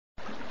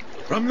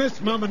From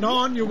this moment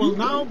on, you will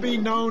now be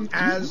known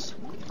as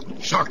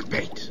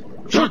Sharkbait.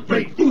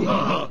 Sharkbait!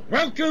 Ooh-ha-ha!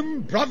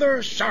 Welcome, brother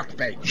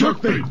Sharkbait.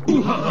 Sharkbait!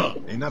 Ooh-ha-ha!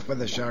 Enough with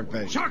the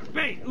Sharkbait.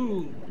 Sharkbait!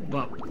 Ooh!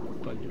 Bop.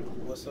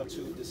 What's up,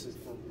 too? This is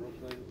from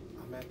Brooklyn.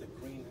 I'm at the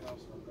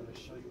greenhouse. I'm going to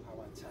show you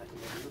how I tackle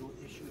a little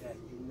issue that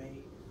you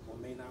may or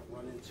may not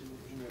run into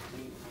in your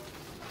greenhouse.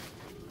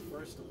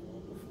 First of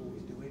all, before we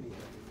do anything,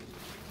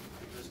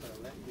 I'm just going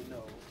to let you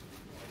know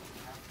that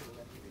you have to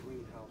let the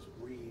greenhouse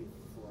breathe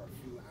for a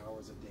few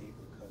hours a day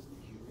because the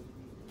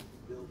humidity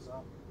builds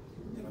up.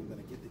 And I'm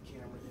going to get the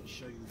camera and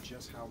show you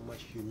just how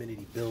much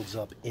humidity builds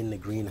up in the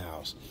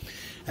greenhouse.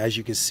 As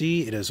you can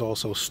see, it is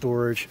also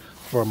storage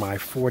for my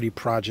 40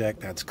 project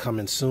that's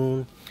coming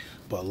soon.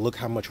 But look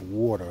how much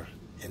water,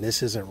 and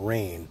this isn't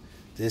rain,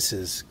 this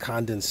is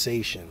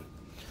condensation.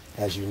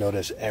 As you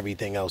notice,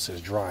 everything else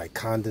is dry.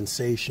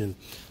 Condensation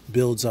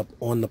builds up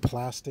on the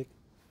plastic,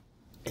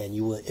 and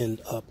you will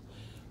end up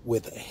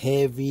with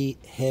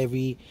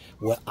heavy,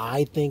 what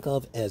I think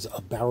of as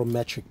a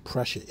barometric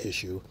pressure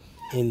issue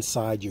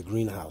inside your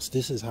greenhouse.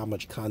 This is how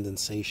much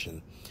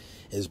condensation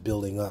is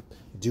building up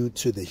due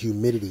to the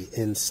humidity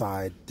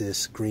inside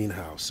this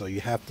greenhouse. So you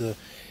have to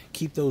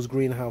keep those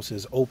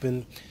greenhouses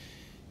open.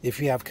 If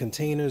you have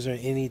containers or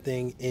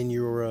anything in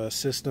your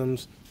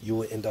systems, you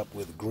will end up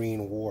with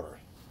green water.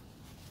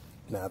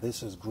 Now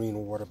this is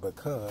green water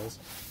because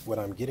what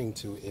I'm getting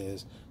to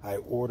is I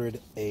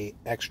ordered a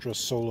extra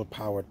solar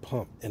powered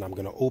pump, and I'm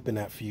going to open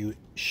that for you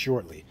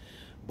shortly.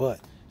 But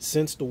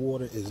since the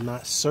water is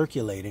not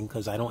circulating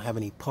because I don't have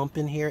any pump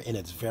in here and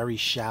it's very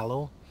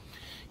shallow,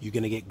 you're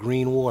going to get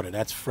green water.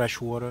 That's fresh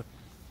water.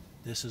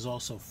 This is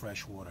also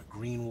fresh water,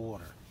 green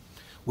water,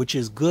 which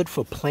is good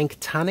for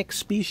planktonic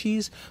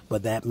species,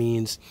 but that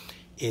means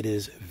it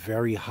is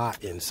very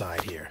hot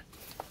inside here.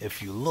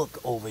 If you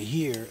look over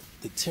here,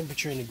 the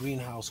temperature in the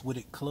greenhouse with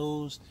it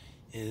closed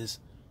is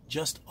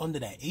just under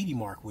that 80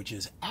 mark, which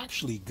is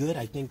actually good.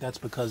 I think that's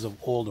because of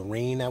all the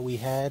rain that we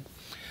had.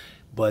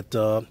 But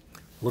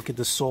look at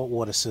the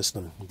saltwater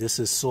system. This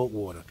is salt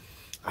water.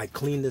 I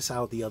cleaned this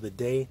out the other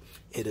day.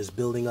 It is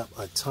building up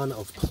a ton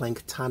of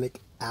planktonic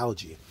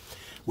algae,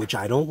 which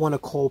I don't want to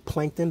call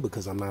plankton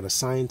because I'm not a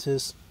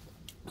scientist,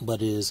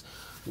 but is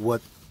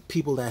what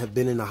people that have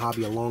been in the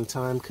hobby a long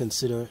time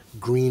consider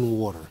green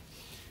water.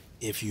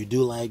 If you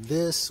do like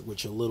this,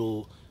 which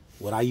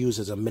what I use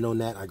is a minnow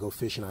net. I go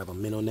fishing, I have a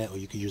minnow net, or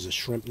you can use a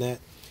shrimp net.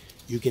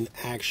 You can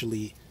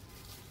actually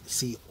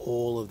see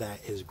all of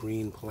that is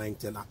green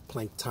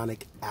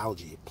planktonic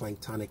algae.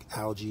 Planktonic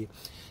algae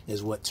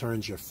is what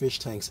turns your fish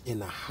tanks in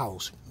the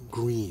house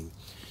green.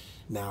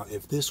 Now,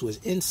 if this was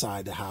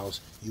inside the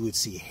house, you would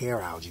see hair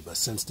algae. But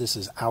since this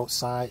is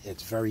outside,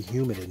 it's very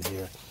humid in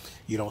here.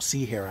 You don't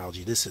see hair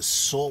algae. This is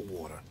salt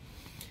water.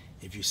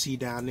 If you see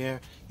down there,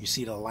 you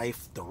see the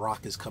life, the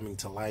rock is coming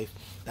to life.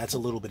 That's a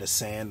little bit of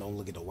sand. Don't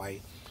look at the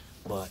white.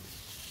 But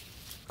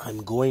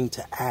I'm going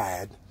to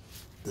add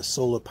the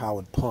solar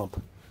powered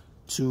pump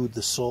to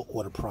the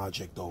saltwater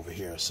project over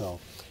here.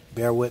 So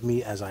bear with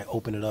me as I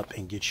open it up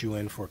and get you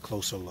in for a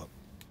closer look.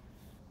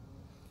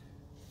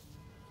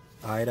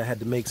 Alright, I had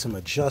to make some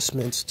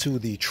adjustments to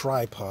the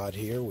tripod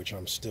here, which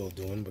I'm still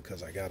doing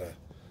because I got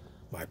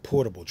my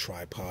portable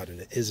tripod and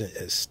it isn't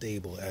as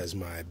stable as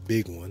my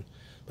big one.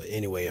 But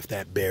anyway, if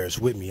that bears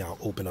with me, I'll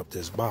open up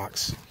this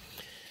box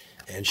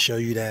and show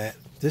you that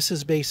this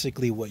is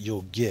basically what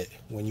you'll get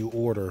when you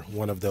order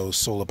one of those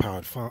solar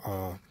powered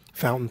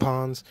fountain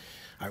ponds.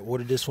 I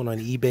ordered this one on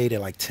eBay. They're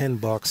like 10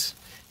 bucks,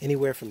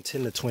 anywhere from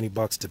 10 to 20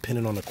 bucks,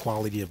 depending on the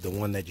quality of the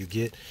one that you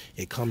get.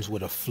 It comes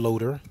with a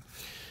floater,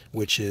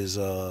 which is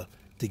to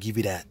give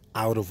you that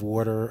out of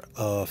water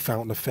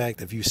fountain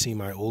effect. If you see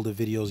my older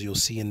videos, you'll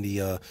see in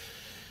the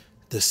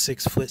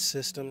 6-foot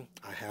system,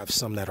 I have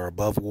some that are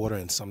above water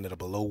and some that are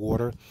below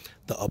water.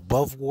 The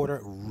above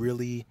water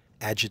really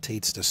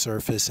agitates the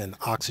surface and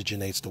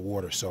oxygenates the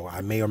water. So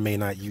I may or may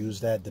not use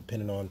that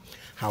depending on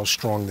how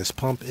strong this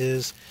pump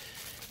is.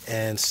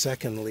 And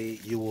secondly,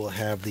 you will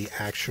have the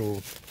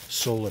actual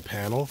solar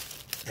panel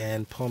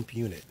and pump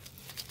unit.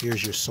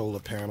 Here's your solar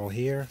panel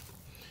here.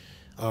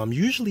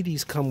 Usually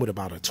these come with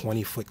about a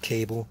 20-foot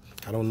cable.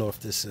 I don't know if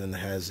this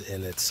has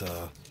in its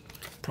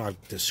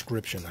product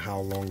description how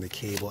long the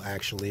cable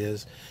actually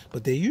is,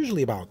 but they're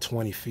usually about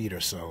 20 feet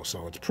or so,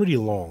 so it's pretty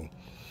long.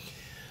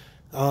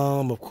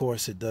 Of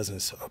course, it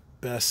doesn't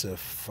specify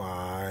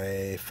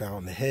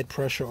fountain head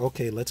pressure.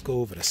 Okay, let's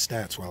go over the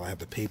stats while I have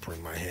the paper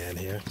in my hand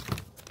here.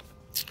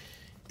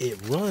 It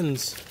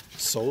runs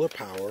solar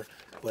power,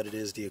 but it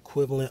is the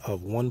equivalent of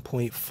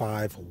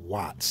 1.5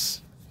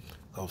 watts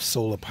of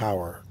solar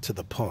power to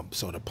the pump.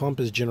 So the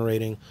pump is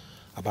generating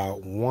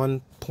about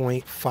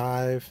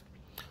 1.5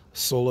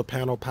 solar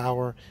panel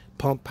power,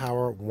 pump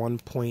power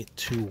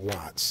 1.2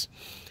 watts,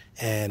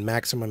 and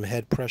maximum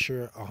head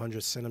pressure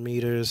 100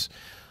 centimeters.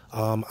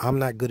 I'm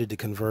not good at the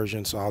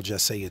conversion, so I'll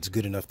just say it's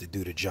good enough to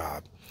do the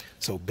job.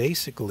 So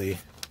basically,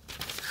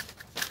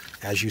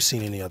 as you've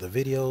seen in the other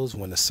videos,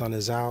 when the sun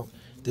is out,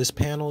 this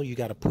panel you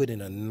got to put in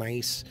a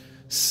nice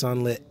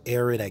sunlit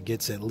area that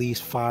gets at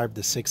least 5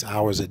 to 6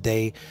 hours a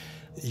day.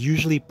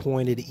 Usually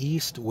pointed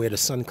east, where the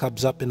sun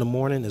comes up in the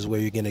morning, is where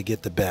you're going to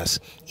get the best.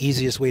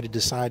 Easiest way to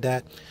decide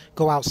that,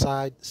 go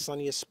outside,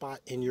 sunniest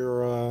spot in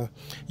your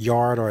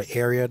yard or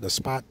area, the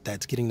spot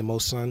that's getting the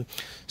most sun,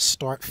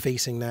 start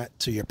facing that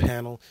to your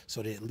panel,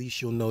 so that at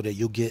least you'll know that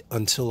you'll get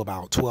until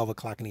about 12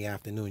 o'clock in the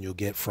afternoon. You'll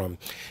get from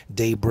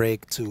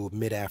daybreak to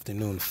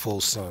mid-afternoon full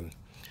sun.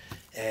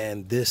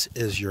 And this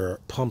is your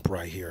pump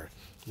right here.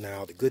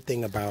 Now, the good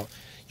thing about,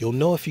 you'll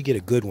know if you get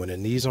a good one,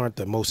 and these aren't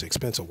the most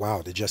expensive.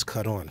 Wow, they just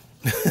cut on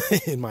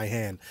in my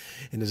hand,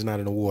 and it's not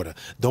in the water.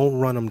 Don't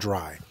run them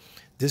dry.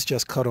 This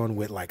just cut on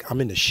with, like,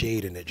 I'm in the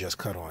shade and it just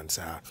cut on.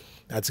 So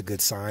that's a good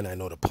sign. I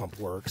know the pump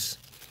works.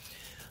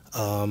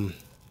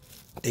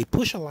 They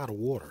push a lot of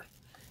water.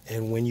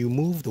 And when you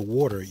move the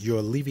water, you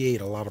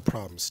alleviate a lot of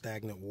problems.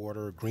 Stagnant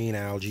water, green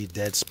algae,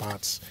 dead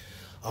spots,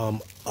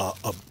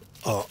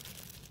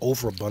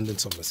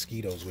 overabundance of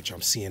mosquitoes, which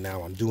I'm seeing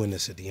now. I'm doing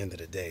this at the end of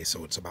the day,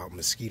 so it's about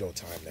mosquito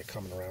time. They're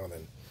coming around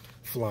and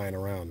flying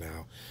around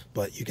now.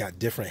 But you got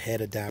different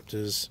head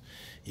adapters.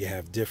 You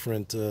have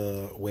different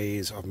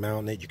ways of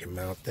mounting it. You can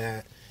mount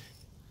that,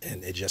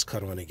 and it just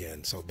cut on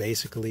again. So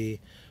basically,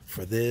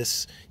 for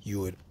this, you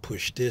would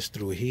push this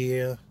through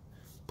here,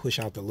 push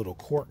out the little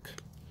cork,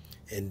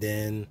 and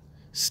then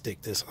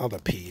stick this other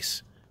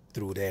piece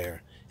through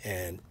there,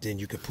 and then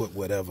you could put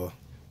whatever.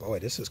 Boy,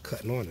 this is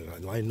cutting on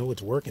it. I know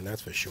it's working,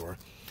 that's for sure.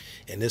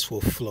 And this will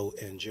float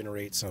and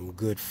generate some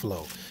good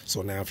flow.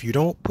 So now if you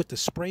don't put the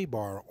spray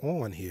bar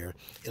on here,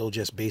 it'll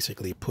just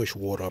basically push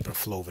water up and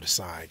flow over the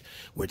side.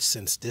 Which,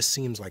 since this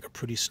seems like a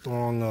pretty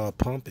strong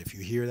pump, if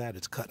you hear that,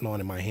 it's cutting on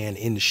in my hand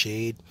in the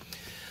shade.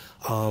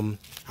 I'll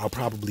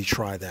probably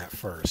try that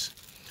first.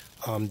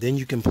 Then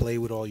you can play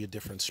with all your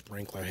different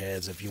sprinkler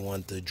heads if you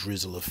want the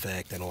drizzle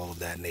effect and all of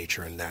that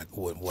nature and that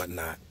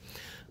whatnot.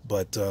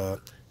 But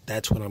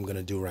that's what I'm going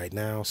to do right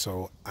now.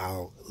 So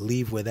I'll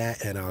leave with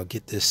that, and I'll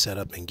get this set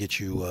up and get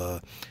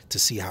you to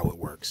see how it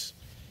works.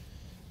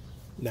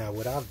 Now,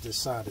 what I've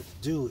decided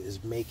to do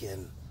is make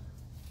an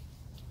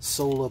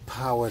solar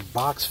powered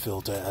box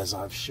filter, as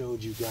I've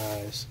showed you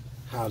guys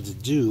how to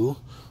do.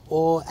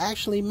 Or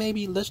actually,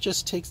 maybe let's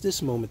just take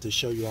this moment to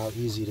show you how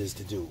easy it is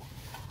to do.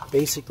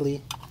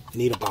 Basically, you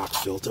need a box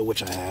filter,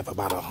 which I have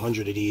about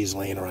 100 of these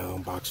laying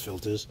around, box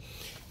filters,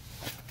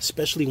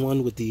 especially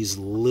one with these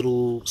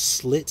little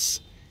slits.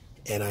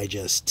 And I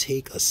just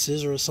take a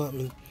scissor or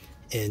something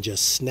and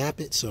just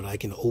snap it so that I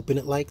can open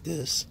it like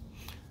this.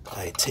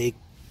 I take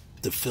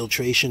the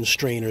filtration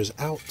strainers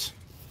out.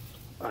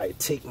 I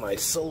take my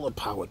solar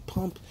powered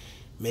pump,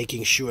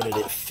 making sure that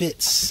it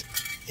fits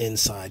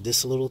inside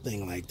this little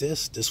thing like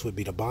this. This would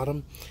be the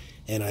bottom.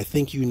 And I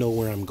think you know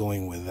where I'm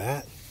going with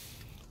that.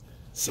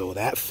 So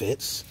that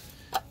fits.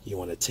 You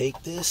want to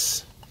take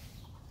this.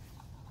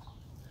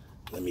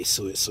 Let me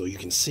see it so you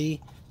can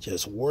see.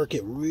 Just work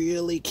it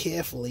really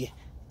carefully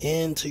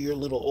into your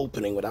little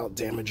opening without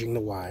damaging the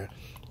wire.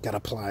 Got to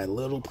apply a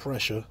little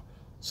pressure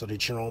so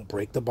that you don't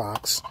break the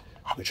box,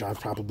 which I've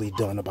probably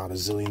done about a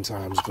zillion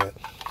times, but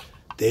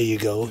there you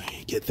go.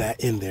 You get that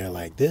in there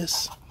like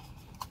this.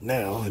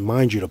 Now, and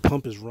mind you, the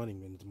pump is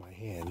running into my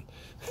hand.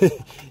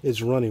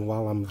 It's running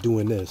while I'm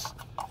doing this.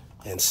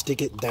 And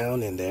stick it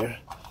down in there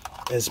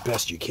as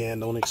best you can.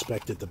 Don't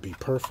expect it to be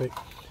perfect.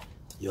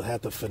 You'll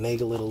have to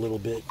finagle it a little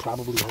bit.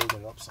 Probably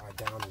holding it upside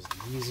down is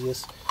the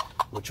easiest,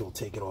 which will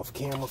take it off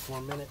camera for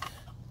a minute.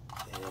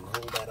 And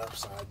hold that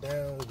upside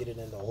down, get it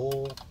in the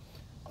hole.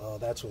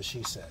 That's what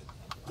she said.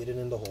 Get it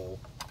in the hole.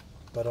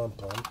 But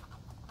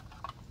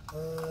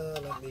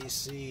let me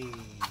see.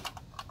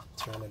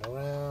 Turn it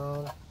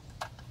around.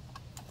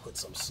 Put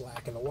some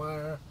slack in the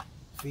wire.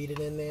 Feed it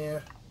in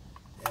there.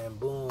 And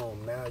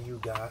boom, now you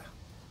got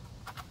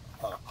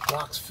a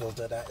box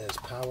filter that is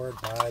powered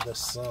by the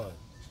sun.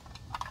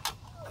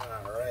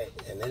 Alright,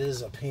 and it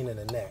is a pain in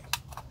the neck.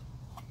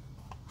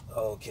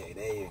 Okay,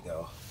 there you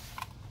go.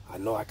 I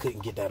know I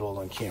couldn't get that all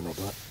on camera,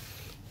 but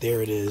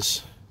there it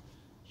is.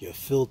 Your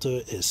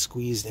filter is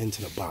squeezed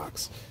into the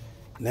box.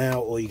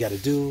 Now all you got to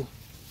do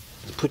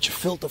is put your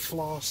filter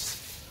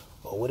floss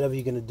or whatever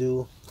you're going to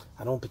do.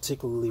 I don't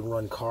particularly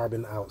run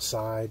carbon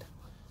outside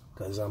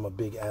because I'm a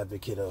big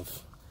advocate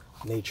of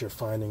nature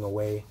finding a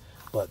way,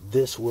 but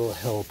this will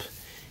help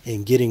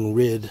in getting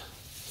rid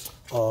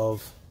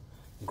of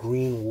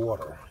green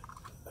water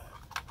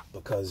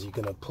because you're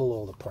going to pull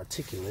all the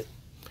particulate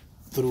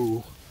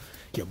through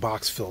your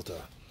box filter.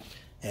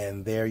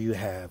 And there you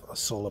have a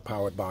solar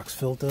powered box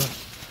filter.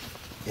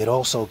 It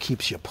also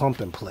keeps your pump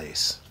in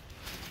place.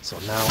 So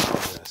now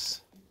I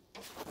just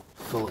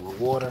fill it with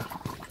water,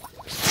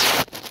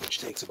 which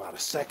takes about a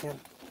second.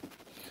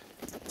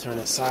 Turn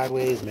it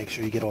sideways, make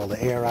sure you get all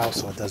the air out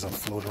so it doesn't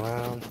float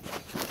around.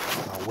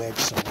 I'll wedge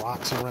some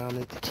rocks around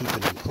it to keep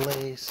it in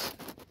place.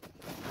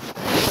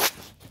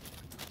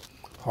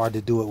 Hard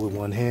to do it with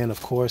one hand,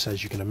 of course,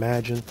 as you can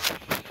imagine.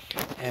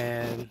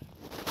 And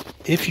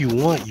if you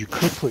want, you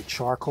could put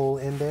charcoal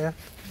in there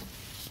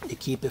to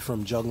keep it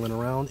from juggling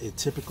around. It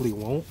typically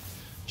won't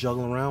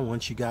juggle around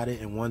once you got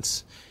it and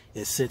once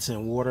it sits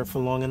in water for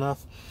long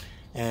enough.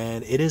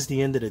 And it is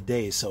the end of the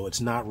day, so it's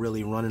not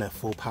really running at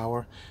full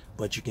power.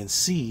 but you can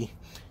see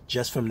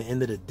just from the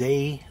end of the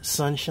day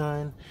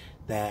sunshine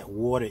that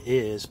water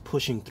is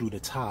pushing through the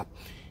top,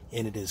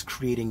 and it is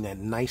creating that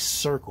nice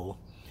circle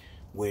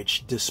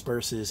which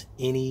disperses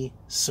any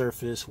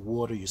surface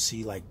water you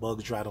see, like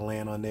bugs try to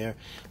land on there.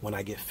 When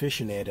I get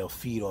fish in there, they'll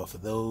feed off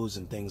of those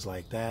and things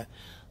like that.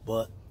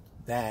 But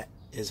that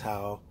is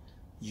how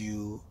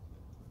you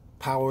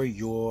power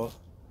your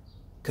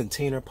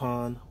container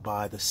pond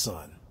by the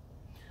sun.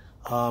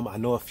 I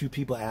know a few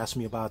people asked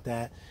me about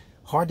that.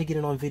 Hard to get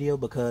it on video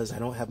because I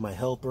don't have my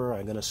helper.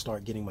 I'm going to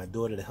start getting my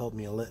daughter to help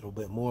me a little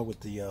bit more with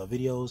the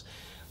videos.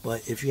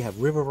 But if you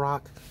have river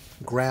rock,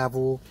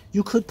 gravel,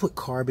 you could put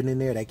carbon in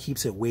there. That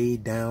keeps it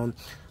weighed down.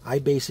 I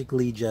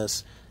basically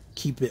just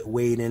keep it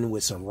weighed in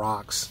with some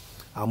rocks.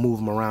 I'll move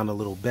them around a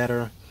little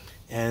better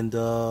and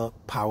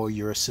power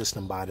your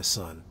system by the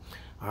sun.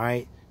 All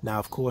right. Now,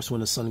 of course,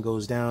 when the sun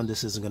goes down,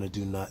 this isn't going to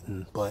do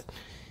nothing, but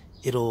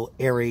it'll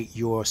aerate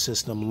your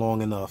system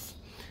long enough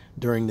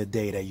during the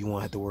day that you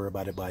won't have to worry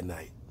about it by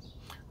night.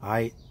 All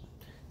right.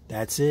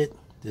 That's it.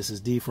 This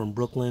is D from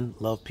Brooklyn.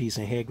 Love, peace,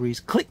 and hair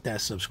grease. Click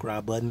that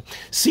subscribe button.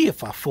 See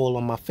if I fall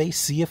on my face.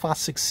 See if I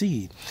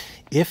succeed.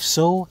 If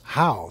so,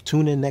 how?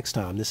 Tune in next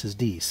time. This is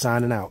D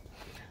signing out.